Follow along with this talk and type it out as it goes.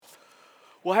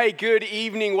Well, hey, good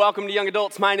evening. Welcome to Young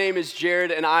Adults. My name is Jared,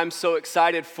 and I'm so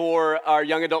excited for our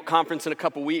Young Adult Conference in a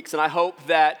couple weeks. And I hope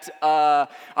that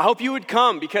you would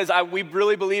come because we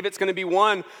really believe it's going to be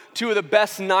two of the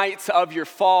best nights of your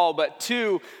fall, but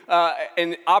two,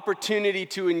 an opportunity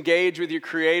to engage with your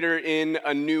Creator in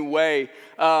a new way.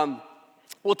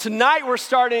 Well, tonight we're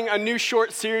starting a new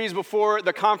short series before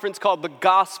the conference called The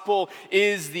Gospel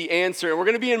is the Answer. And we're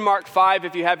going to be in Mark 5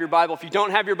 if you have your Bible. If you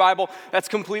don't have your Bible, that's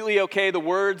completely okay. The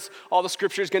words, all the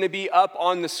scripture is going to be up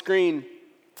on the screen.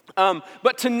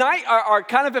 But tonight are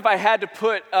kind of, if I had to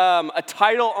put a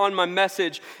title on my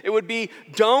message, it would be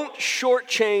Don't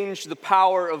Shortchange the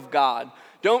Power of God.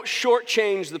 Don't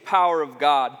shortchange the power of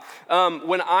God.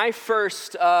 When I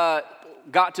first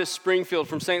got to Springfield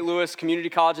from St. Louis, community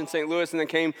college in St. Louis, and then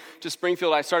came to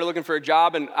Springfield, I started looking for a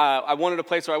job, and I wanted a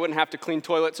place where I wouldn't have to clean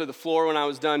toilets or the floor when I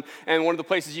was done, and one of the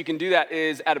places you can do that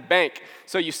is at a bank.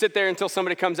 So you sit there until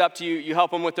somebody comes up to you, you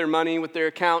help them with their money, with their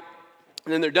account,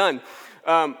 and then they're done.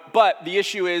 But the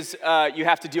issue is you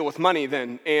have to deal with money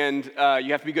then, and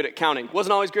you have to be good at counting.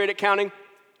 Wasn't always great at counting,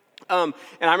 and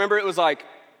I remember it was like,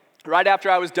 right after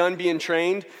I was done being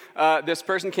trained, this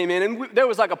person came in, and there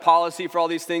was like a policy for all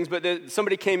these things, but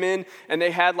somebody came in, and they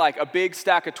had like a big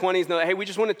stack of 20s, and they're like, hey, we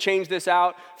just want to change this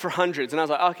out for hundreds. And I was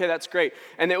like, okay, that's great.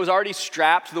 And it was already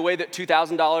strapped the way that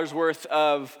 $2,000 worth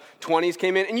of 20s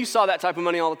came in, and you saw that type of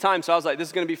money all the time, so I was like, this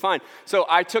is going to be fine. So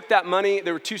I took that money,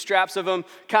 there were two straps of them,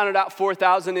 counted out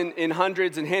 4,000 in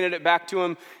hundreds, and handed it back to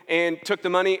him, and took the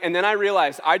money, and then I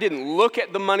realized I didn't look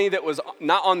at the money that was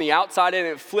not on the outside, and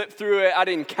it flipped through it, I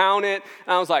didn't count it,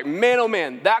 and I was like, man, oh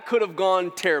man, that could have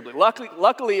gone terribly.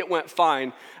 Luckily it went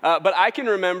fine, but I can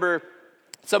remember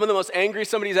some of the most angry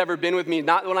somebody's ever been with me,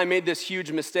 not when I made this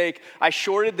huge mistake. I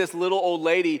shorted this little old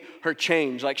lady her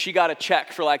change. Like, she got a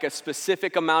check for like a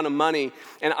specific amount of money,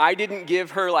 and I didn't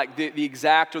give her like the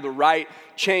exact or the right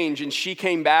change, and she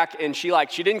came back, and she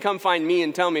didn't come find me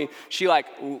and tell me. She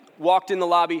walked in the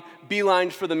lobby,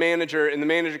 beelined for the manager, and the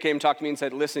manager came and talked to me and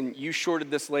said, listen, you shorted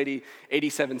this lady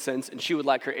 87 cents, and she would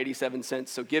like her 87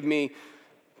 cents, so give me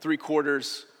 3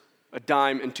 quarters, a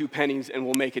dime, and 2 pennies, and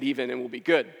we'll make it even, and we'll be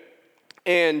good.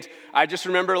 And I just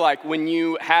remember, like, when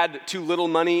you had too little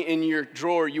money in your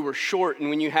drawer, you were short,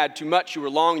 and when you had too much, you were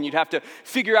long, and you'd have to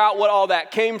figure out what all that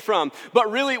came from.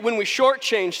 But really, when we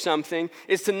shortchange something,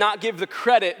 is to not give the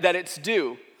credit that it's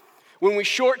due. When we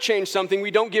shortchange something,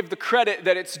 we don't give the credit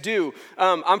that it's due.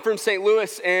 I'm from St.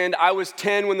 Louis, and I was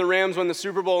 10 when the Rams won the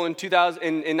Super Bowl in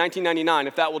 1999.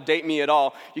 If that will date me at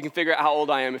all, you can figure out how old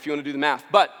I am if you want to do the math.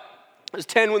 But I was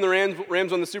 10 when the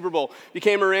Rams won the Super Bowl.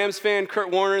 Became a Rams fan.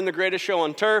 Kurt Warner in The Greatest Show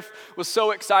on Turf. Was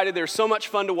so excited. They were so much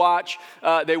fun to watch.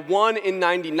 They won in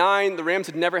 99. The Rams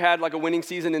had never had like a winning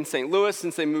season in St. Louis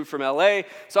since they moved from LA.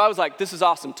 So I was like, this is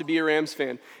awesome to be a Rams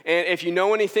fan. And if you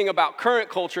know anything about current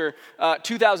culture,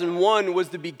 2001 was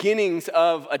the beginnings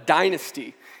of a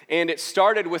dynasty. And it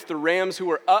started with the Rams, who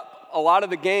were up a lot of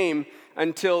the game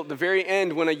until the very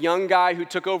end, when a young guy who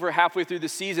took over halfway through the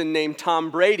season named Tom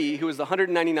Brady, who was the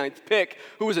 199th pick,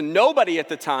 who was a nobody at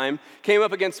the time, came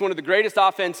up against one of the greatest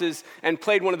offenses and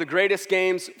played one of the greatest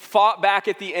games, fought back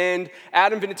at the end.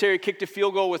 Adam Vinatieri kicked a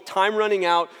field goal with time running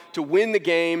out to win the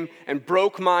game, and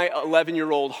broke my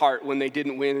 11-year-old heart when they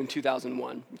didn't win in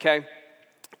 2001, okay?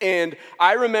 And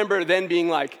I remember then being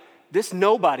like, this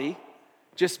nobody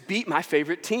just beat my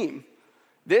favorite team.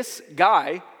 This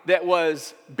guy that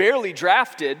was barely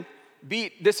drafted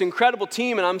beat this incredible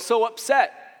team, and I'm so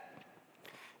upset.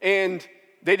 And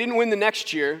they didn't win the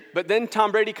next year, but then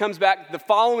Tom Brady comes back the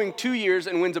following 2 years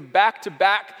and wins a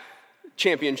back-to-back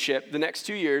championship the next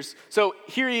 2 years. So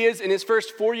here he is in his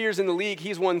first 4 years in the league.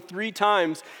 He's won 3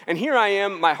 times, and here I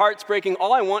am, my heart's breaking.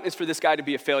 All I want is for this guy to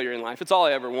be a failure in life. It's all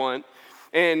I ever want.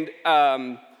 And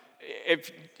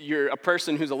if you're a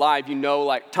person who's alive, you know,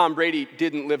 like, Tom Brady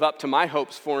didn't live up to my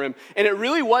hopes for him. And it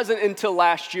really wasn't until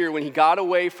last year when he got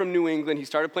away from New England, he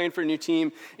started playing for a new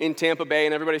team in Tampa Bay,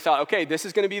 and everybody thought, okay, this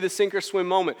is going to be the sink or swim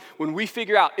moment when we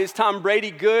figure out, is Tom Brady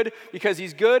good because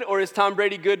he's good, or is Tom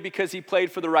Brady good because he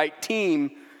played for the right team?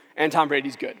 And Tom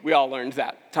Brady's good. We all learned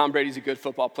that. Tom Brady's a good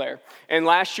football player. And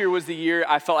last year was the year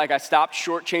I felt like I stopped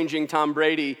shortchanging Tom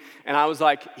Brady, and I was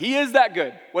like, he is that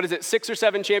good. What is it, 6 or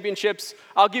 7 championships?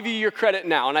 I'll give you your credit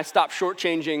now. And I stopped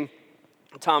shortchanging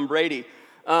Tom Brady.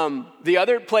 The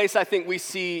other place I think we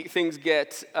see things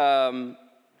get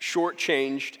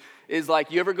shortchanged is,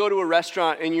 like, you ever go to a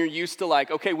restaurant and you're used to,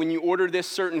 like, okay, when you order this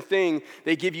certain thing,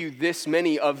 they give you this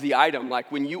many of the item.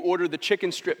 Like, when you order the chicken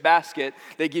strip basket,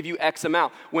 they give you X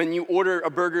amount. When you order a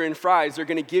burger and fries, they're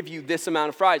going to give you this amount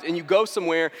of fries. And you go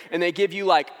somewhere and they give you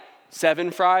like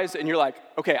 7 fries, and you're like,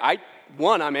 okay,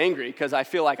 I'm angry because I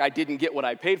feel like I didn't get what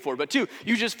I paid for. But two,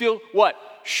 you just feel what?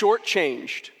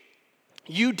 Shortchanged.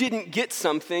 You didn't get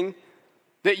something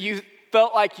that you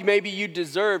felt like maybe you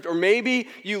deserved, or maybe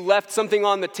you left something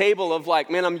on the table of like,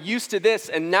 man, I'm used to this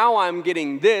and now I'm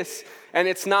getting this and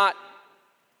it's not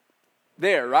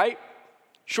there, right?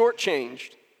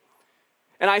 Shortchanged.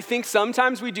 And I think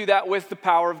sometimes we do that with the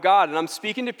power of God. And I'm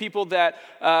speaking to people that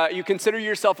you consider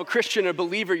yourself a Christian, a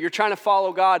believer, you're trying to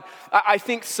follow God. I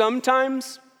think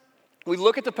sometimes we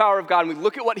look at the power of God and we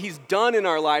look at what he's done in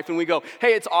our life and we go,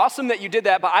 hey, it's awesome that you did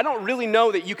that, but I don't really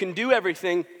know that you can do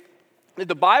everything that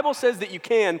the Bible says that you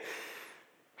can.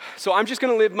 So I'm just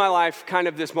going to live my life kind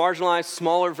of this marginalized,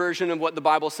 smaller version of what the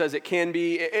Bible says it can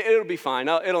be. It'll be fine.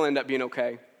 It'll end up being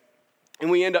okay. And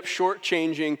we end up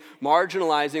shortchanging,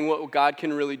 marginalizing what God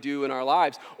can really do in our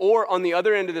lives. Or on the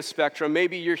other end of the spectrum,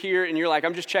 maybe you're here and you're like,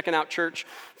 I'm just checking out church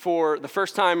for the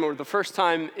first time, or the first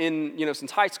time in,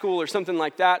 since high school or something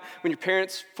like that, when your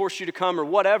parents forced you to come or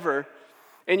whatever.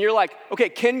 And you're like, okay,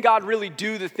 can God really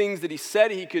do the things that he said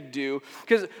he could do?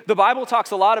 Because the Bible talks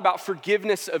a lot about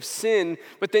forgiveness of sin,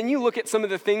 but then you look at some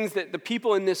of the things that the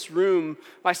people in this room,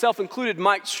 myself included,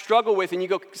 might struggle with, and you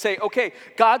go say, okay,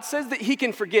 God says that he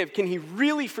can forgive. Can he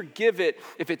really forgive it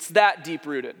if it's that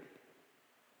deep-rooted?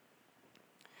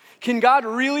 Can God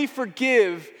really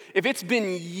forgive if it's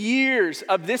been years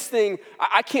of this thing,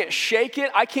 I can't shake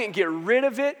it, I can't get rid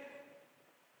of it?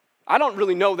 I don't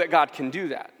really know that God can do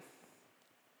that.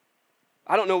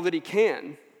 I don't know that he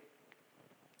can.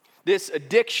 This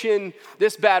addiction,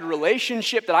 this bad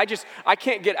relationship that I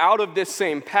can't get out of this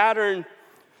same pattern,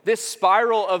 this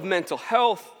spiral of mental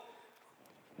health,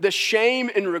 the shame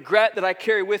and regret that I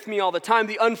carry with me all the time,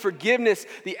 the unforgiveness,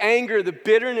 the anger, the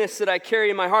bitterness that I carry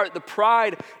in my heart, the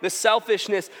pride, the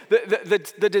selfishness,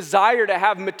 the desire to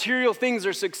have material things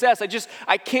or success.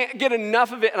 I can't get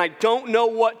enough of it and I don't know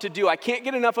what to do. I can't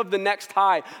get enough of the next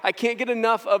high. I can't get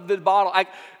enough of the bottle.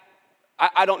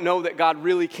 I don't know that God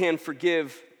really can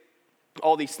forgive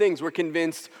all these things. We're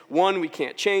convinced, one, we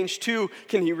can't change. Two,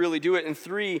 can he really do it? And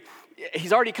three,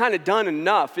 he's already kind of done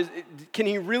enough. Can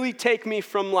he really take me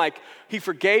from like, he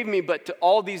forgave me, but to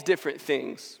all these different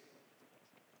things?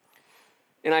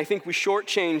 And I think we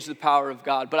shortchange the power of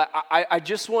God. But I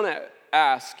just want to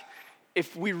ask,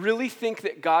 if we really think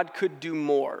that God could do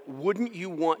more, wouldn't you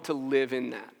want to live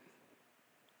in that?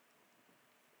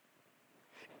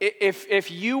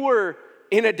 If you were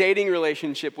in a dating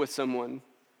relationship with someone,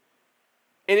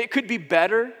 and it could be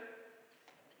better,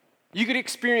 you could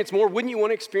experience more, wouldn't you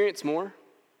want to experience more?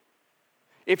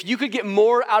 If you could get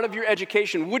more out of your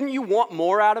education, wouldn't you want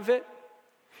more out of it?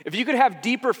 If you could have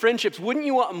deeper friendships, wouldn't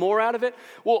you want more out of it?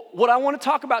 Well, what I want to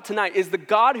talk about tonight is the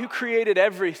God who created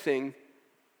everything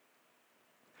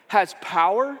has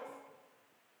power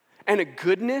and a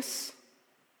goodness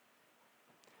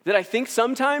that I think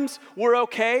sometimes we're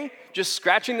okay just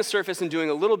scratching the surface and doing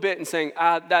a little bit and saying,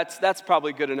 that's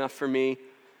probably good enough for me.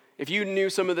 If you knew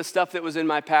some of the stuff that was in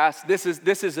my past, this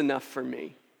is enough for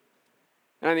me.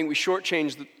 And I think we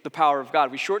shortchange the power of God.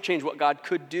 We shortchange what God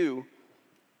could do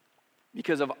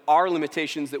because of our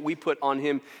limitations that we put on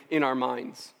him in our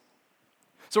minds.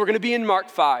 So we're going to be in Mark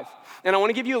 5. And I want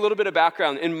to give you a little bit of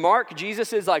background. In Mark,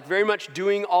 Jesus is like very much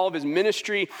doing all of his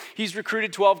ministry. He's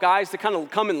recruited 12 guys to kind of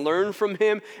come and learn from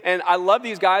him. And I love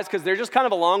these guys because they're just kind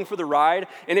of along for the ride.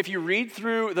 And if you read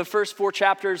through the first 4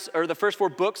 chapters or the first 4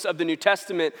 books of the New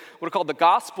Testament, what are called the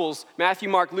Gospels, Matthew,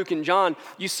 Mark, Luke, and John,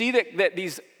 you see that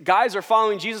these guys are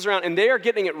following Jesus around and they are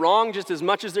getting it wrong just as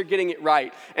much as they're getting it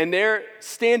right. And they're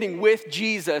standing with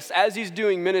Jesus as he's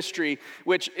doing ministry,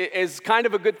 which is kind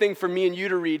of a good thing for me and you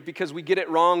to read because we get it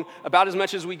wrong about as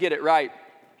much as we get it right.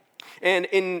 And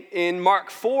in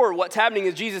Mark 4, what's happening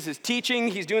is Jesus is teaching,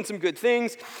 he's doing some good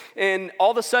things, and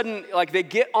all of a sudden, like they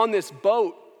get on this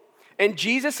boat, and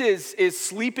Jesus is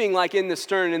sleeping like in the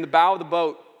stern, in the bow of the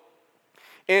boat,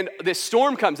 and this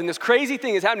storm comes, and this crazy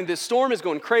thing is happening. This storm is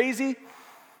going crazy,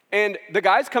 and the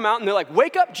guys come out and they're like,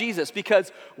 wake up, Jesus,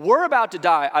 because we're about to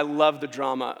die. I love the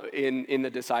drama in the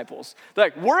disciples. They're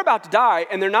like, we're about to die,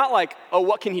 and they're not like, oh,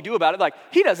 what can he do about it? Like,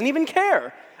 he doesn't even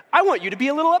care. I want you to be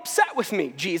a little upset with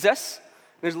me, Jesus.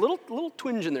 There's a little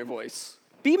twinge in their voice.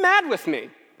 Be mad with me.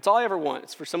 That's all I ever want.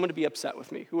 It's for someone to be upset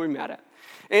with me. Who are we mad at?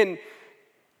 And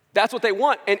that's what they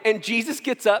want. And Jesus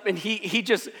gets up and he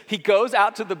goes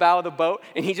out to the bow of the boat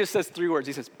and he just says 3 words.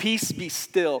 He says, peace, be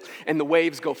still, and the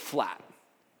waves go flat.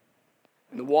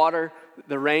 And the water,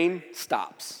 the rain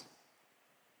stops.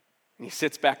 And he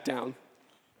sits back down and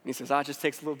he says, it just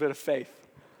takes a little bit of faith.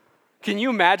 Can you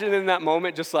imagine in that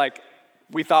moment just like,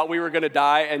 we thought we were going to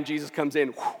die, and Jesus comes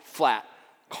in, flat,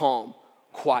 calm,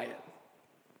 quiet.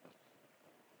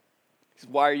 He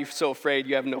says, why are you so afraid?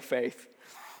 You have no faith.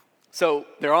 So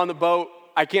they're on the boat.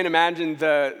 I can't imagine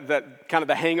the kind of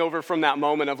the hangover from that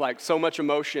moment of like so much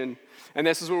emotion. And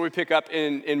this is where we pick up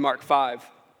in Mark 5.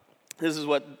 This is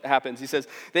what happens. He says,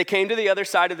 they came to the other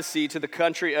side of the sea, to the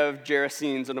country of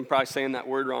Gerasenes, and I'm probably saying that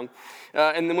word wrong.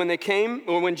 And then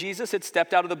when Jesus had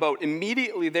stepped out of the boat,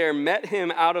 immediately there met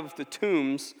him out of the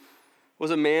tombs was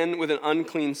a man with an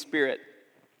unclean spirit.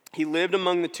 He lived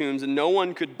among the tombs, and no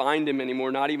one could bind him anymore,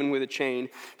 not even with a chain,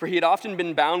 for he had often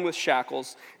been bound with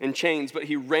shackles and chains, but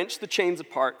he wrenched the chains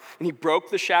apart, and he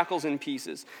broke the shackles in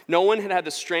pieces. No one had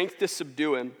the strength to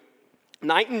subdue him.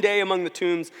 Night and day among the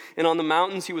tombs and on the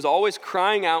mountains, he was always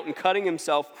crying out and cutting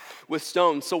himself with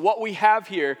stones. So what we have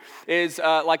here is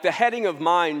like the heading of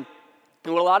mine,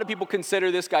 and what a lot of people consider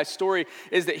this guy's story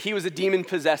is that he was a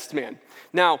demon-possessed man.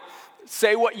 Now,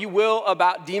 say what you will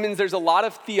about demons, there's a lot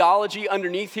of theology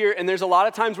underneath here, and there's a lot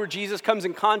of times where Jesus comes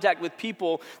in contact with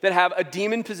people that have a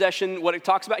demon possession. What it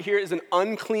talks about here is an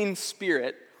unclean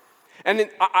spirit. And then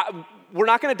we're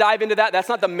not going to dive into that. That's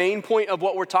not the main point of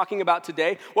what we're talking about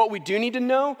today. What we do need to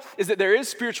know is that there is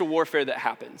spiritual warfare that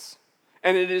happens,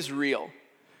 and it is real.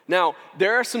 Now,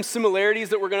 there are some similarities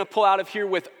that we're going to pull out of here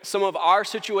with some of our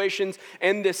situations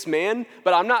and this man,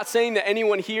 but I'm not saying that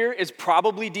anyone here is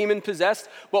probably demon-possessed,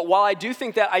 but while I do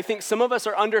think that, I think some of us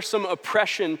are under some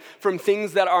oppression from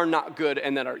things that are not good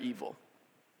and that are evil.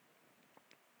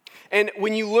 And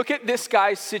when you look at this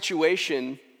guy's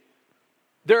situation,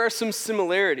 there are some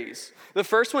similarities. The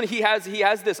first one, he has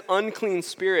this unclean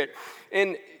spirit,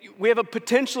 and we have a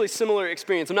potentially similar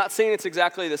experience. I'm not saying it's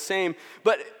exactly the same,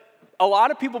 but a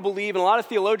lot of people believe, and a lot of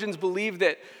theologians believe,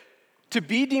 that to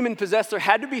be demon-possessed, there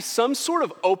had to be some sort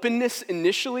of openness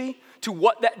initially to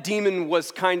what that demon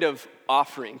was kind of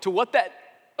offering, to what that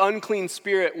unclean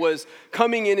spirit was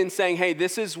coming in and saying, hey,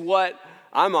 this is what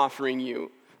I'm offering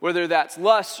you. Whether that's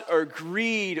lust or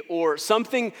greed or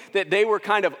something that they were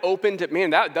kind of open to,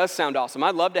 man, that does sound awesome.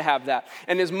 I'd love to have that.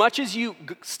 And as much as you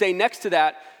stay next to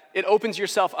that, it opens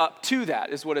yourself up to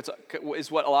that, is what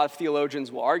a lot of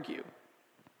theologians will argue.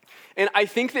 And I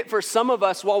think that for some of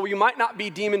us, while we might not be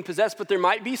demon-possessed, but there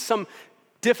might be some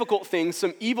difficult things,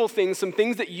 some evil things, some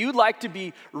things that you'd like to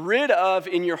be rid of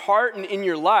in your heart and in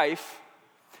your life,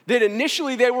 that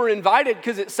initially they were invited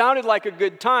because it sounded like a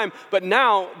good time, but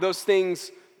now those things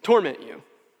torment you.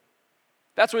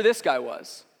 That's where this guy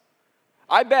was.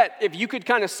 I bet if you could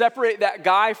kind of separate that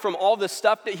guy from all the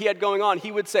stuff that he had going on,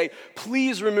 he would say,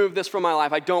 please remove this from my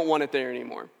life. I don't want it there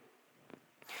anymore.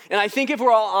 And I think if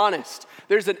we're all honest,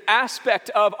 there's an aspect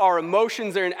of our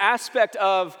emotions, there's an aspect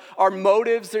of our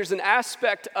motives, there's an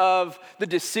aspect of the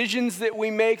decisions that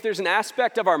we make, there's an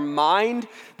aspect of our mind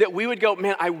that we would go,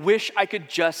 man, I wish I could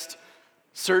just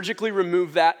surgically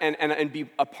remove that and be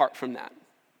apart from that.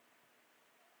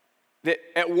 That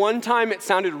at one time it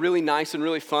sounded really nice and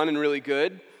really fun and really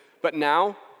good, but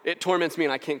now it torments me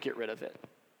and I can't get rid of it.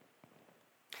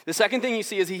 The second thing you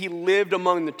see is he lived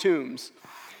among the tombs.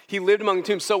 He lived among the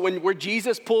tombs. So where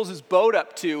Jesus pulls his boat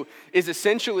up to is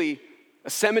essentially a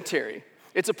cemetery.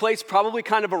 It's a place, probably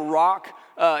kind of a rock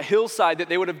hillside that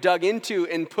they would have dug into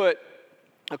and put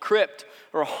a crypt,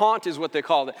 or a haunt is what they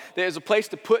called it. There's a place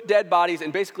to put dead bodies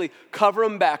and basically cover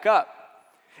them back up.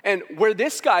 And where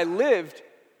this guy lived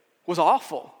was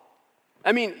awful.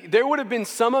 I mean, there would have been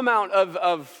some amount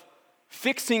of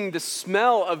fixing the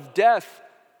smell of death,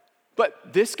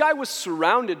 but this guy was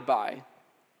surrounded by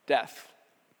death.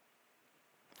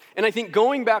 And I think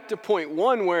going back to point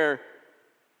one, where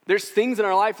there's things in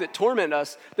our life that torment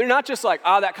us, they're not just like,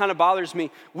 that kind of bothers me.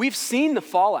 We've seen the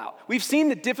fallout. We've seen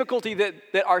the difficulty that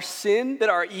our sin, that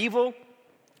our evil,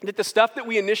 that the stuff that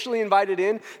we initially invited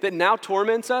in, that now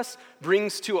torments us,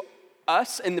 brings to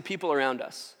us and the people around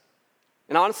us.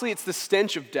 And honestly, it's the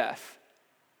stench of death.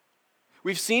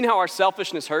 We've seen how our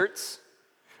selfishness hurts.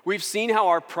 We've seen how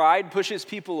our pride pushes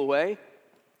people away.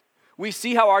 We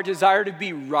see how our desire to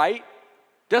be right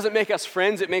doesn't make us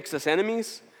friends, it makes us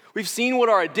enemies. We've seen what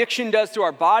our addiction does to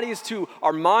our bodies, to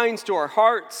our minds, to our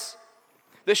hearts.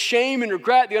 The shame and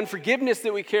regret, the unforgiveness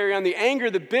that we carry on, the anger,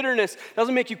 the bitterness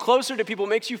doesn't make you closer to people, it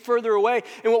makes you further away.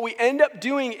 And what we end up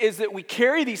doing is that we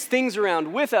carry these things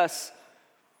around with us,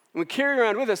 and we carry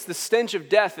around with us the stench of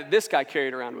death that this guy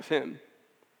carried around with him.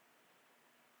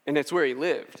 And it's where he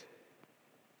lived.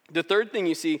 The third thing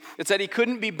you see, it's that he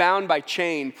couldn't be bound by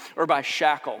chain or by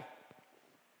shackle.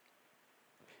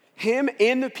 Him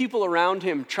and the people around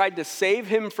him tried to save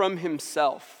him from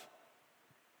himself.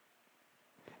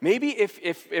 Maybe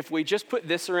if we just put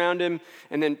this around him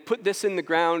and then put this in the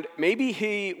ground, maybe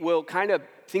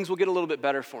things will get a little bit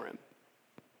better for him.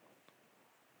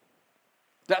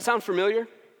 Does that sound familiar?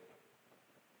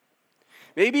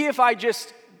 Maybe if I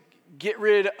just get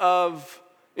rid of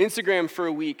Instagram for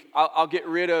a week, I'll get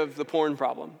rid of the porn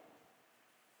problem.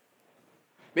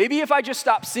 Maybe if I just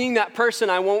stop seeing that person,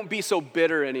 I won't be so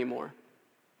bitter anymore.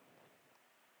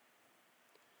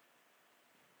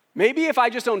 Maybe if I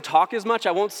just don't talk as much,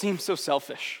 I won't seem so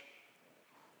selfish.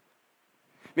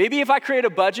 Maybe if I create a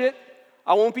budget,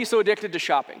 I won't be so addicted to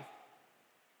shopping.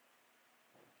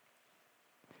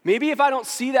 Maybe if I don't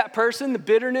see that person, the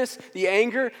bitterness, the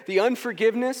anger, the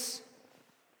unforgiveness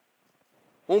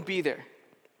won't be there.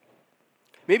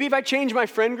 Maybe if I change my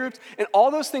friend groups, and all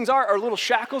those things are little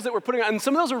shackles that we're putting on, and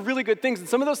some of those are really good things, and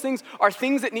some of those things are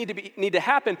things that need to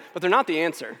happen, but they're not the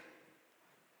answer.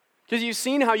 Because you've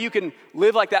seen how you can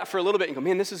live like that for a little bit and go,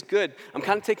 man, this is good. I'm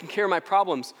kind of taking care of my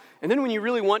problems. And then when you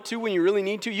really want to, when you really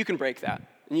need to, you can break that,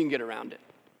 and you can get around it.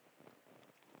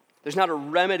 There's not a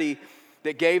remedy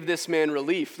that gave this man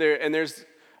relief.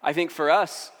 I think for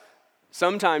us,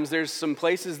 sometimes there's some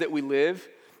places that we live,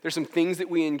 there's some things that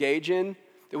we engage in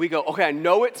that we go, okay, I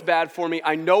know it's bad for me.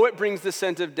 I know it brings the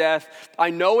scent of death. I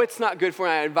know it's not good for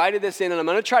me. I invited this in, and I'm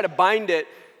going to try to bind it,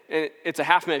 and it's a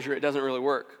half measure. It doesn't really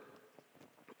work.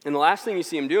 And the last thing you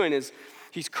see him doing is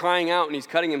he's crying out and he's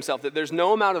cutting himself, that there's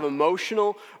no amount of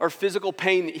emotional or physical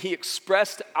pain that he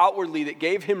expressed outwardly that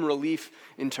gave him relief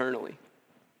internally.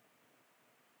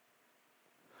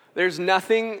 There's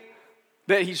nothing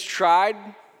that he's tried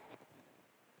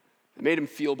that made him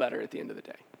feel better at the end of the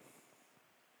day.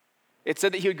 It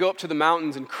said that he would go up to the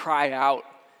mountains and cry out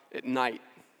at night.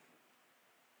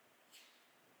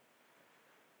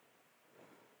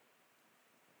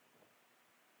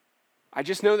 I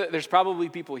just know that there's probably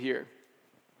people here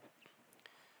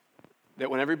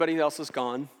that when everybody else is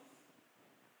gone,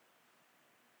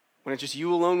 when it's just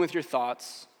you alone with your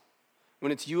thoughts,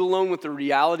 when it's you alone with the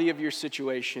reality of your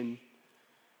situation,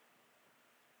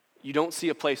 you don't see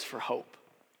a place for hope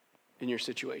in your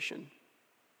situation.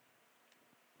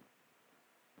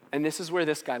 And this is where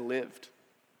this guy lived.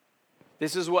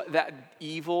 This is what that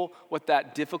evil, what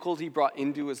that difficulty brought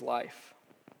into his life.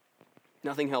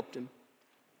 Nothing helped him.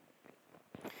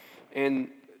 And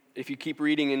if you keep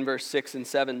reading in verse 6 and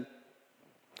 7,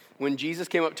 when Jesus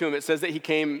came up to him, it says that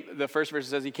the first verse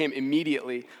says he came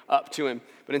immediately up to him.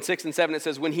 But in 6 and 7 it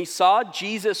says, when he saw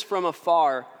Jesus from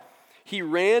afar, he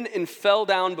ran and fell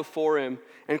down before him,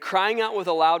 and crying out with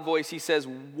a loud voice, he says,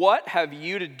 what have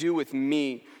you to do with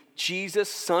me, Jesus,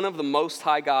 Son of the Most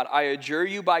High God? I adjure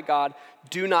you by God,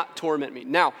 do not torment me.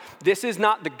 Now, this is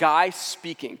not the guy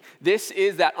speaking. This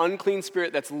is that unclean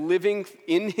spirit that's living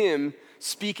in him,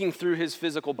 speaking through his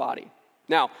physical body.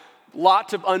 Now, lot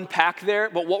to unpack there,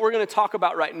 but what we're going to talk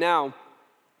about right now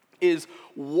is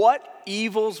what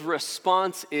evil's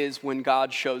response is when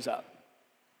God shows up.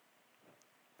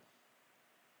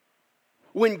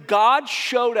 When God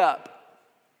showed up,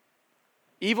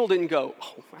 evil didn't go,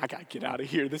 oh, I got to get out of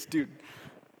here. This dude,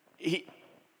 he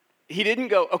didn't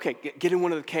go, okay, get in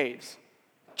one of the caves.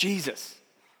 Jesus.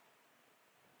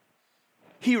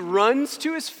 He runs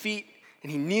to his feet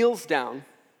and he kneels down.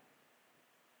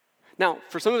 Now,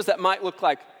 for some of us that might look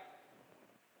like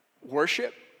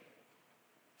worship.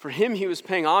 For him, he was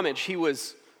paying homage. He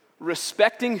was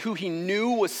respecting who he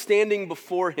knew was standing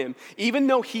before him. Even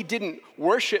though he didn't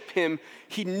worship him,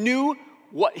 he knew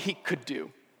what he could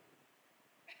do.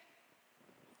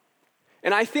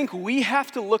 And I think we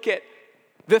have to look at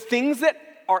the things that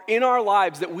are in our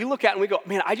lives that we look at and we go,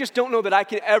 man, I just don't know that I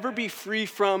can ever be free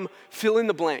from fill in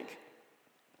the blank.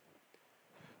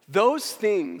 Those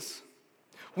things,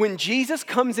 when Jesus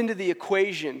comes into the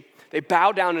equation, they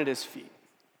bow down at his feet.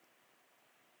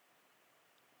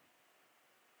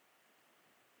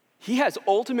 He has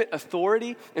ultimate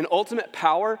authority and ultimate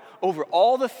power over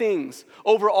all the things,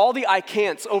 over all the I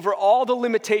can'ts, over all the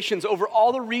limitations, over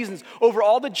all the reasons, over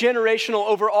all the generational,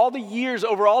 over all the years,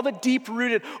 over all the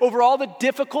deep-rooted, over all the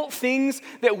difficult things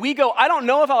that we go, I don't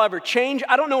know if I'll ever change.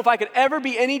 I don't know if I could ever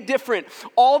be any different.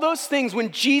 All those things, when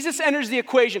Jesus enters the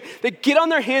equation, they get on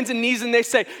their hands and knees and they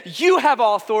say, you have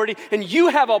all authority and you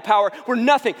have all power. We're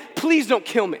nothing. Please don't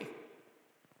kill me.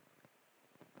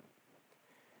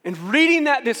 And reading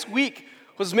that this week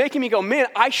was making me go, man,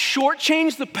 I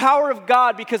shortchanged the power of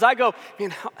God because I go,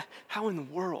 man, how in the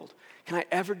world can I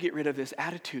ever get rid of this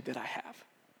attitude that I have?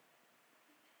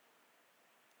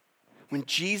 When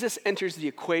Jesus enters the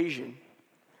equation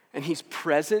and he's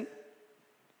present,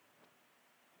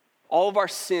 all of our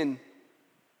sin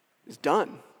is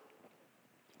done.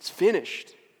 It's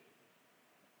finished.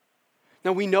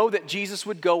 Now we know that Jesus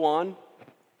would go on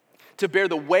to bear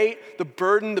the weight, the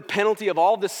burden, the penalty of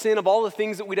all the sin, of all the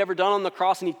things that we'd ever done on the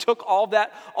cross. And he took all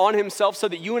that on himself so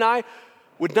that you and I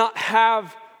would not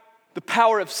have the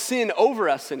power of sin over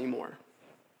us anymore.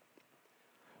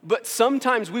 But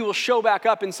sometimes we will show back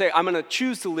up and say, I'm going to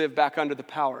choose to live back under the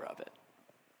power of it.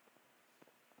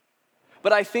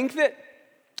 But I think that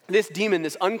this demon,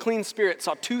 this unclean spirit,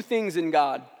 saw two things in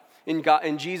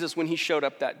Jesus when he showed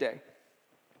up that day.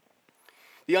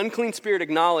 The unclean spirit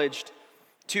acknowledged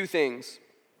two things.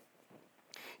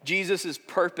 Jesus'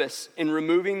 purpose in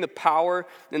removing the power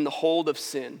and the hold of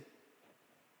sin.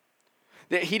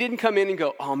 That he didn't come in and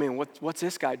go, oh man, what's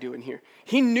this guy doing here?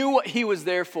 He knew what he was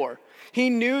there for. He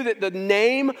knew that the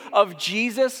name of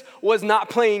Jesus was not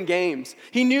playing games.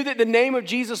 He knew that the name of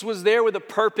Jesus was there with a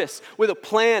purpose, with a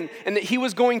plan, and that he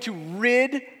was going to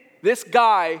rid this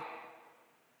guy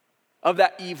of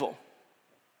that evil.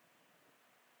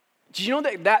 Did you know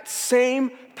that that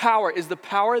same power is the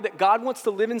power that God wants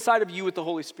to live inside of you with the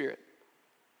Holy Spirit?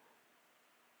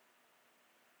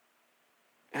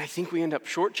 And I think we end up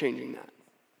shortchanging that.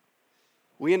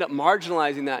 We end up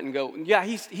marginalizing that and go, yeah,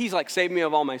 he's like saved me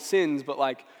of all my sins, but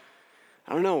like,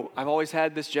 I don't know, I've always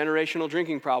had this generational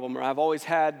drinking problem, or I've always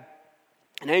had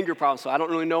an anger problem, so I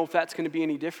don't really know if that's going to be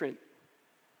any different.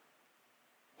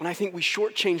 When I think we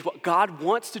shortchange what God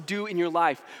wants to do in your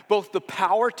life, both the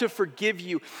power to forgive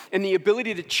you and the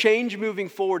ability to change moving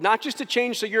forward, not just to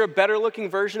change so you're a better looking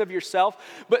version of yourself,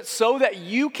 but so that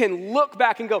you can look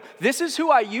back and go, this is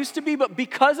who I used to be, but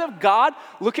because of God,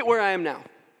 look at where I am now.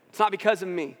 It's not because of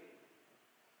me.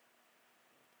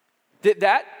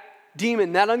 That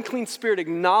demon, that unclean spirit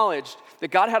acknowledged that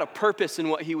God had a purpose in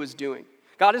what he was doing.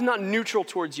 God is not neutral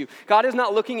towards you. God is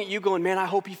not looking at you going, man, I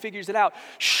hope he figures it out.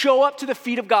 Show up to the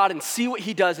feet of God and see what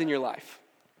he does in your life.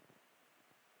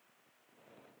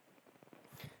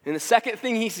 And the second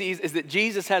thing he sees is that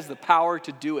Jesus has the power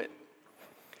to do it.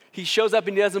 He shows up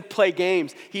and he doesn't play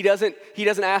games. He doesn't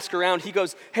ask around. He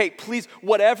goes, hey, please,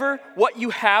 what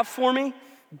you have for me,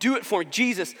 do it for me.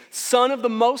 Jesus, Son of the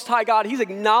Most High God, he's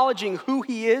acknowledging who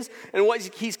he is and what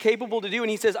he's capable to do. And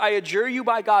he says, I adjure you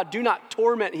by God, do not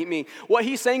torment me. What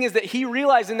he's saying is that he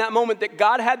realized in that moment that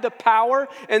God had the power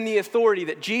and the authority,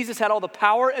 that Jesus had all the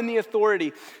power and the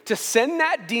authority to send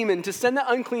that demon, to send that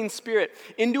unclean spirit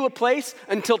into a place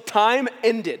until time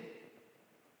ended.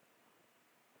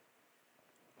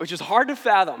 Which is hard to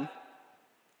fathom. And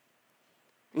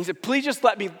he said, please just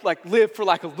let me live for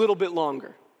a little bit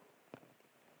longer.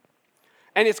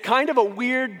 And it's kind of a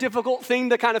weird, difficult thing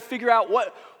to kind of figure out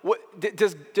what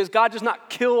does God just not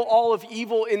kill all of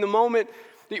evil in the moment?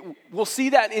 We'll see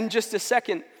that in just a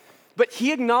second. But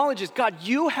he acknowledges, God,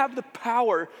 you have the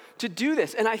power to do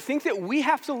this. And I think that we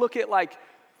have to look at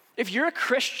if you're a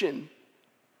Christian,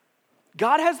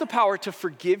 God has the power to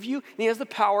forgive you, and he has the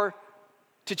power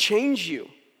to change you.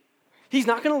 He's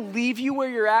not going to leave you where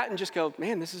you're at and just go,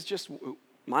 man, this is just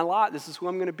my lot. This is who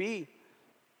I'm going to be.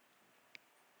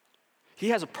 He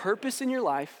has a purpose in your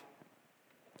life,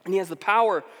 and he has the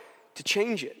power to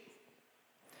change it.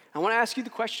 I want to ask you the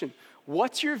question,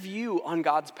 what's your view on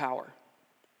God's power?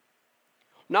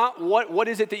 Not what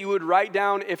is it that you would write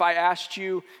down if I asked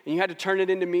you and you had to turn it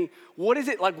into me. What is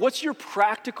it what's your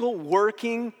practical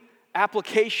working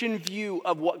application view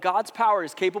of what God's power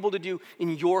is capable to do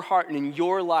in your heart and in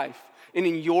your life and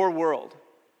in your world?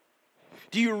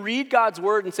 Do you read God's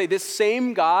word and say, this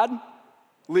same God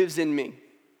lives in me?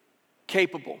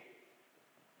 Capable.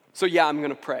 So yeah, I'm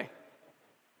going to pray.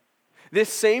 This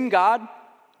same God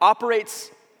operates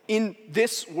in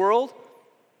this world,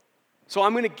 so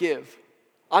I'm going to give.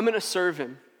 I'm going to serve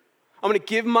him. I'm going to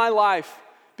give my life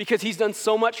because he's done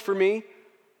so much for me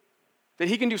that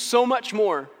he can do so much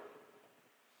more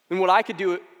than what I could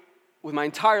do it with my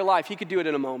entire life. He could do it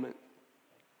in a moment.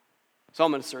 So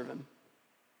I'm going to serve him.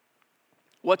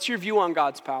 What's your view on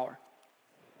God's power?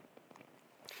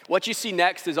 What you see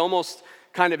next is almost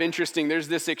kind of interesting. There's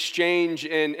this exchange,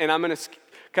 and I'm going to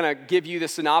kind of give you the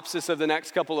synopsis of the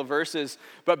next couple of verses.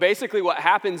 But basically what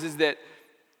happens is that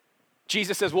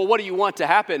Jesus says, well, what do you want to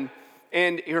happen?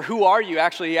 Or who are you?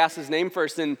 Actually, he asks his name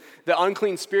first, and the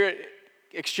unclean spirit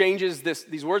exchanges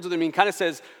these words with him. He kind of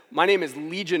says, my name is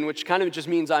Legion, which kind of just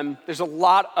means there's a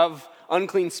lot of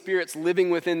unclean spirits living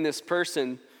within this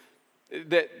person.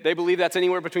 That they believe that's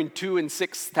anywhere between 2,000 and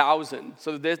 6,000.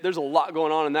 So there's a lot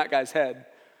going on in that guy's head.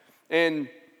 And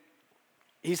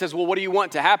he says, well, what do you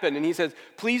want to happen? And he says,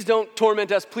 please don't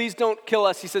torment us. Please don't kill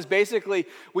us. He says, basically,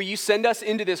 will you send us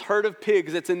into this herd of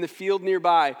pigs that's in the field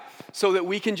nearby so that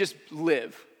we can just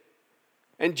live?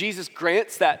 And Jesus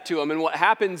grants that to them. And what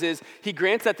happens is he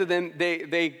grants that to them.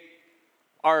 They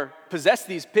possess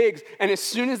these pigs. And as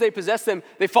soon as they possess them,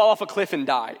 they fall off a cliff and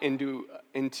die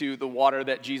into the water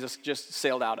that Jesus just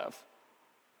sailed out of.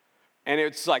 And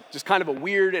it's just kind of a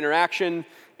weird interaction,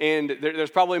 and there's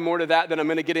probably more to that than I'm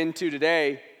going to get into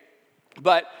today.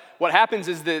 But what happens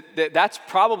is that's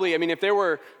probably, I mean, if there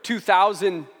were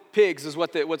 2,000 pigs is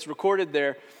what's recorded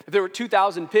there, if there were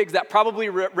 2,000 pigs, that probably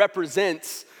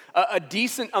represents a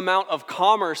decent amount of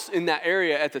commerce in that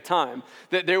area at the time.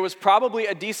 That there was probably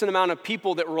a decent amount of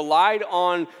people that relied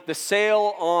on the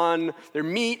sale, on their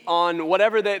meat, on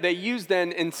whatever they used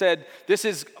then, and said, this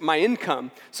is my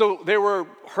income. So there were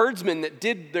herdsmen that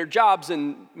did their jobs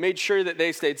and made sure that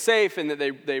they stayed safe and that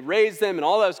they raised them and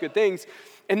all those good things.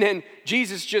 And then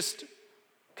Jesus just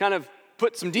kind of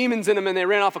put some demons in them and they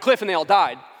ran off a cliff and they all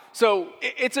died. So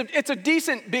it's a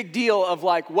decent big deal of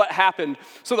like what happened.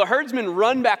 So the herdsmen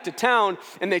run back to town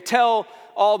and they tell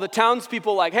all the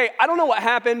townspeople like, hey, I don't know what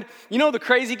happened. You know the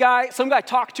crazy guy? Some guy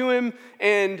talked to him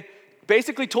and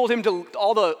basically told him to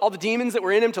all the demons that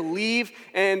were in him to leave.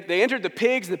 And they entered the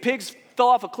pigs and the pigs fell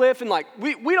off a cliff and like,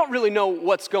 we don't really know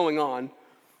what's going on.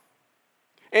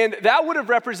 And that would have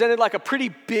represented like a pretty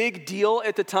big deal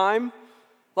at the time.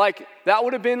 Like, that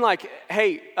would have been like,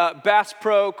 hey, Bass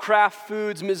Pro, Kraft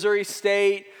Foods, Missouri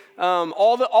State,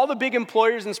 all the big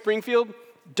employers in Springfield,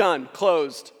 done,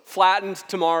 closed, flattened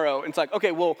tomorrow. And it's like,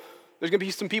 okay, well, there's going to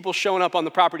be some people showing up on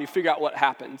the property to figure out what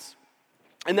happens.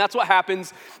 And that's what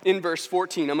happens in verse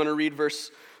 14. I'm going to read verse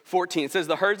 14. It says,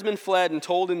 the herdsmen fled and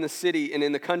told in the city and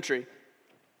in the country.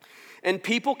 And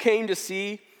people came to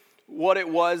see what it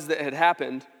was that had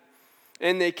happened.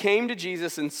 And they came to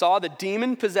Jesus and saw the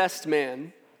demon-possessed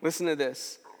man. Listen to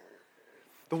this.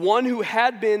 The one who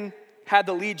had the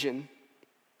legion,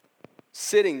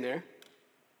 sitting there,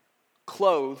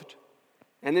 clothed,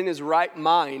 and in his right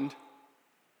mind,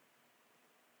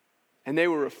 and they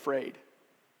were afraid.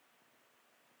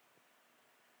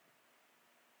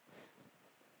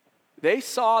 They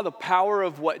saw the power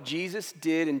of what Jesus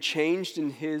did and changed in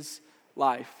his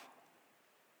life.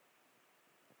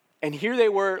 And here they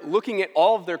were looking at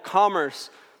all of their commerce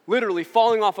literally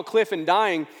falling off a cliff and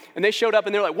dying, and they showed up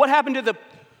and they're like, what happened to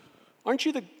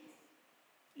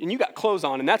and you got clothes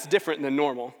on, and that's different than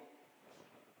normal.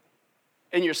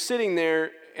 And you're sitting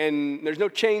there, and there's no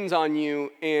chains on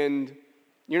you, and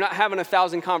you're not having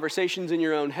 1,000 conversations in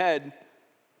your own head.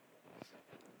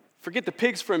 Forget the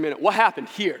pigs for a minute. What happened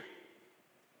here?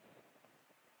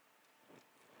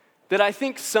 That I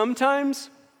think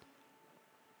sometimes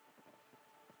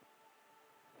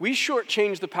we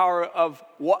shortchange the power of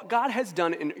what God has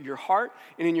done in your heart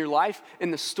and in your life,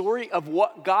 and the story of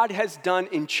what God has done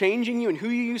in changing you and who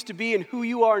you used to be and who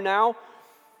you are now,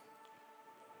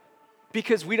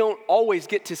 because we don't always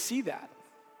get to see that.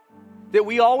 That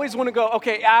we always want to go,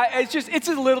 okay, it's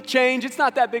a little change, it's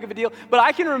not that big of a deal. But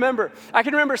I can remember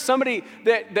somebody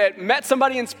that met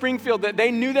somebody in Springfield that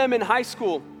they knew them in high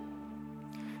school,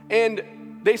 and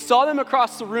they saw them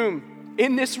across the room,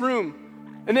 in this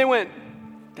room, and they went,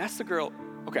 that's the girl.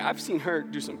 Okay, I've seen her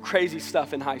do some crazy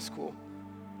stuff in high school.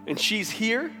 And she's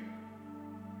here?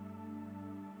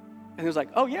 And it was like,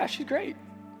 oh yeah, she's great.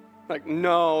 Like,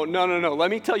 no.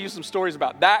 Let me tell you some stories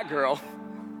about that girl.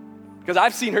 Because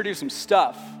I've seen her do some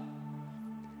stuff.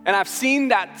 And I've seen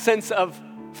that sense of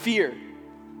fear.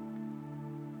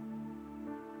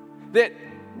 That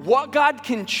what God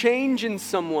can change in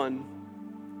someone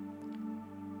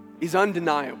is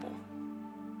undeniable.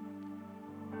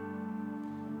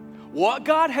 What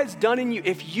God has done in you,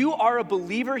 if you are a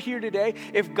believer here today,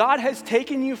 if God has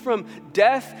taken you from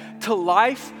death to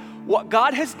life, what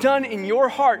God has done in your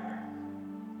heart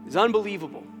is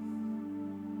unbelievable.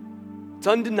 It's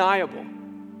undeniable.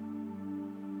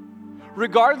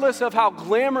 Regardless of how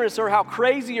glamorous or how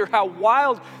crazy or how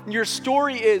wild your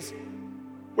story is,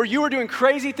 where you were doing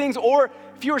crazy things, or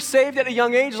if you were saved at a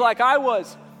young age like I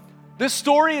was, the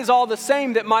story is all the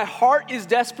same, that my heart is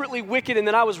desperately wicked and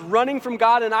that I was running from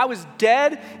God and I was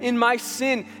dead in my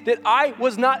sin, that I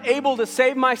was not able to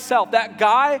save myself. That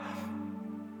guy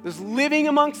that's living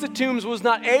amongst the tombs was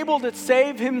not able to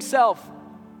save himself.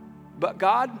 But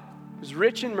God, who's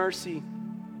rich in mercy,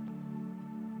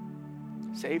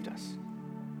 saved us.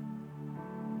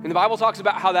 And the Bible talks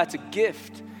about how that's a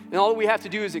gift, and all that we have to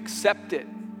do is accept it.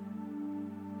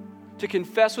 To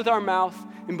confess with our mouth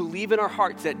and believe in our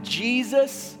hearts that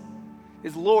Jesus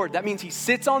is Lord. That means he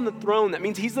sits on the throne. That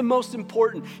means he's the most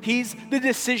important. He's the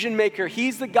decision maker.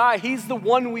 He's the guy. He's the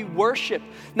one we worship.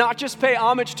 Not just pay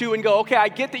homage to and go, okay, I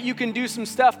get that you can do some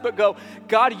stuff, but go,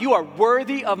 God, you are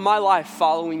worthy of my life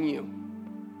following you.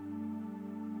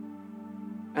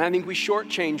 And I think we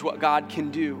shortchange what God can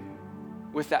do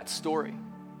with that story.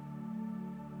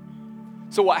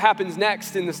 So what happens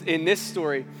next in this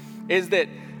story is that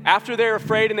after they're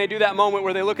afraid and they do that moment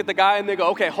where they look at the guy and they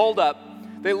go, okay, hold up.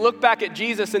 They look back at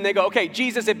Jesus and they go, okay,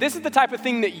 Jesus, if this is the type of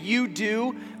thing that you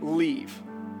do, leave.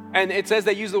 And it says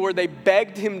they use the word, they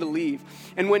begged him to leave.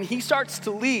 And when he starts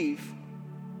to leave,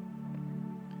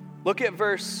 look at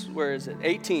verse,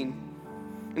 18.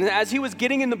 And as he was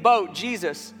getting in the boat,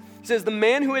 Jesus, he says, the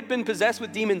man who had been possessed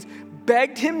with demons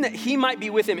begged him that he might be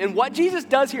with him. And what Jesus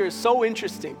does here is so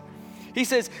interesting. He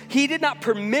says, he did not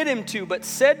permit him to, but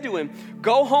said to him,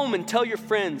 go home and tell your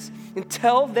friends and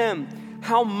tell them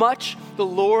how much the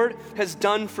Lord has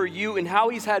done for you and how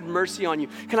he's had mercy on you.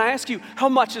 Can I ask you, how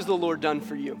much has the Lord done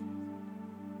for you?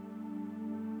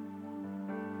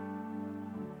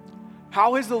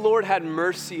 How has the Lord had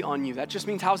mercy on you? That just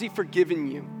means how's he forgiven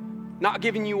you, not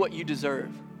giving you what you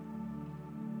deserve.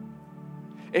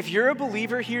 If you're a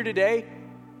believer here today,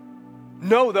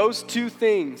 know those two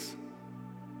things.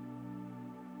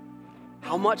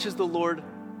 How much has the Lord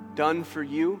done for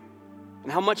you,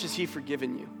 and how much has he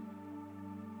forgiven you?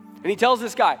 And he tells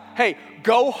this guy, hey,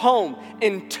 go home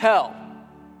and tell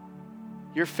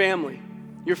your family,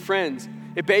 your friends.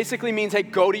 It basically means, hey,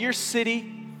 go to your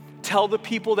city, tell the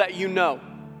people that you know.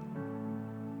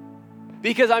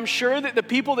 Because I'm sure that the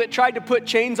people that tried to put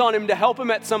chains on him to help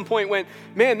him at some point went,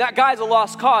 man, that guy's a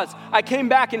lost cause. I came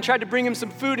back and tried to bring him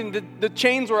some food and the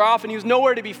chains were off and he was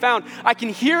nowhere to be found. I can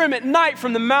hear him at night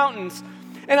from the mountains.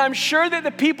 And I'm sure that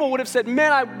the people would have said,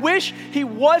 man, I wish he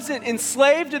wasn't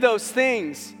enslaved to those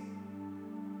things.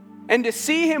 And to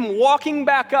see him walking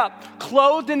back up,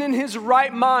 clothed and in his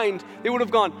right mind, they would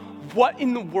have gone, what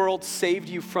in the world saved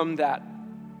you from that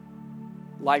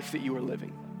life that you were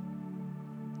living?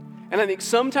 And I think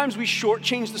sometimes we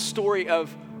shortchange the story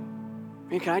of,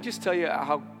 man, can I just tell you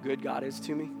how good God is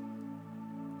to me?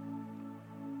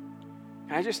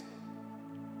 Can I just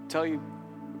tell you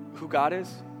who God is?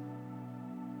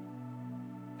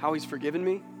 How he's forgiven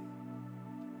me?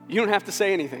 You don't have to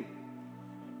say anything.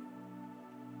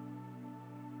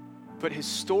 But his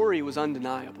story was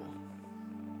undeniable.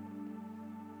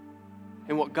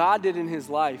 And what God did in his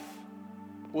life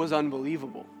was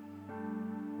unbelievable.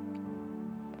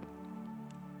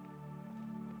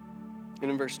 And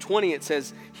in verse 20 it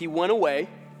says, he went away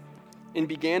and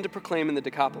began to proclaim in the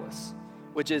Decapolis,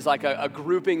 which is like a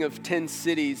grouping of 10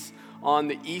 cities on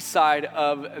the east side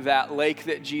of that lake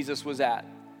that Jesus was at.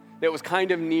 That was kind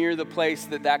of near the place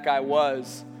that guy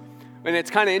was. And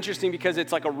it's kind of interesting because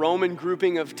it's like a Roman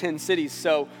grouping of 10 cities.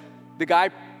 So the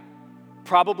guy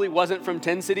probably wasn't from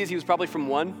 10 cities. He was probably from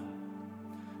one.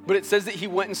 But it says that he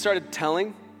went and started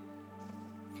telling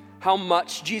how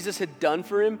much Jesus had done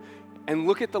for him. And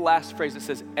look at the last phrase. It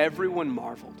says, everyone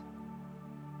marveled.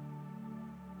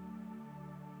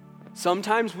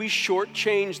 Sometimes we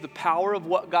shortchange the power of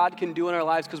what God can do in our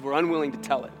lives because we're unwilling to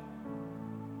tell it.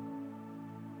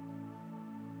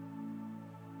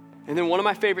 And then one of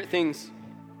my favorite things,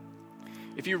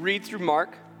 if you read through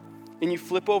Mark and you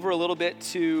flip over a little bit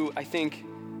to, I think,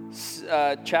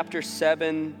 chapter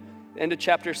 7, end of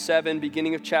chapter 7,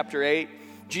 beginning of chapter 8,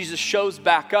 Jesus shows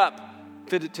back up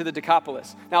to the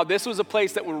Decapolis. Now, this was a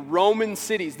place that were Roman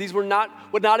cities. These would not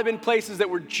have been places that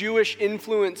were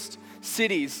Jewish-influenced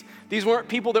cities. These weren't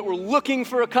people that were looking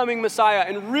for a coming Messiah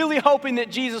and really hoping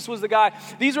that Jesus was the guy.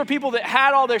 These were people that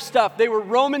had all their stuff. They were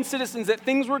Roman citizens, that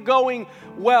things were going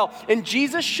well. And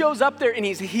Jesus shows up there and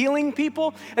he's healing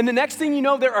people. And the next thing you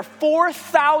know, there are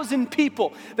 4,000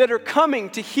 people that are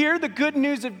coming to hear the good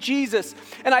news of Jesus.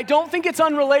 And I don't think it's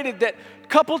unrelated that a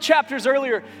couple chapters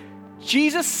earlier,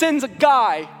 Jesus sends a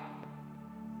guy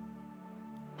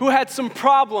who had some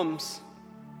problems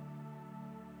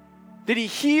that he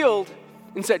healed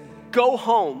and said, go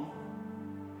home.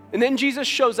 And then Jesus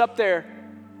shows up there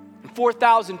and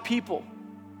 4,000 people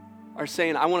are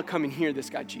saying, I want to come and hear this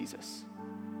guy Jesus.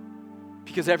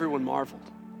 Because everyone marveled.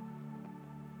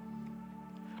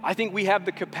 I think we have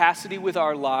the capacity with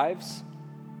our lives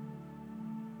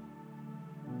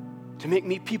to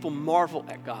make people marvel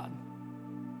at God.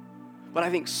 But I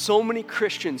think so many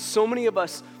Christians, so many of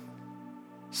us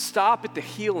stop at the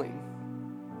healing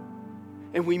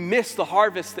and we miss the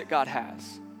harvest that God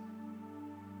has.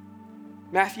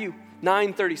 Matthew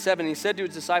 9:37, he said to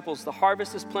his disciples, the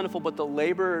harvest is plentiful, but the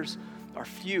laborers are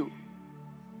few.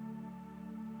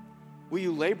 Will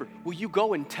you labor? Will you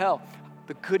go and tell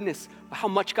the goodness of how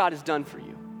much God has done for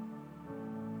you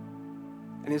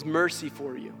and his mercy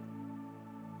for you?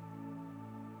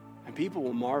 And people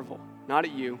will marvel, not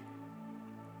at you,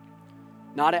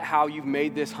 not at how you've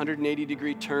made this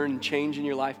 180-degree turn and change in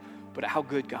your life, but at how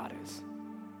good God is.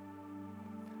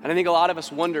 And I think a lot of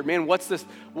us wonder, man, what's this?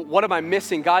 What am I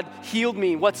missing? God healed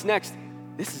me. What's next?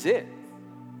 This is it.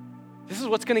 This is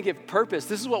what's going to give purpose.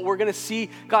 This is what we're going to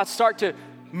see God start to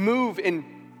move and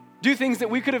do things that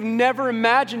we could have never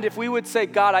imagined if we would say,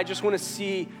 God, I just want to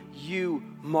see you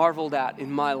marveled at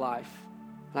in my life.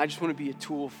 And I just want to be a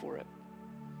tool for it.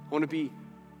 I want to be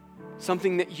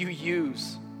something that you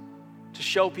use to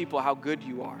show people how good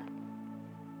you are.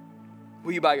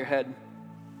 Will you bow your head?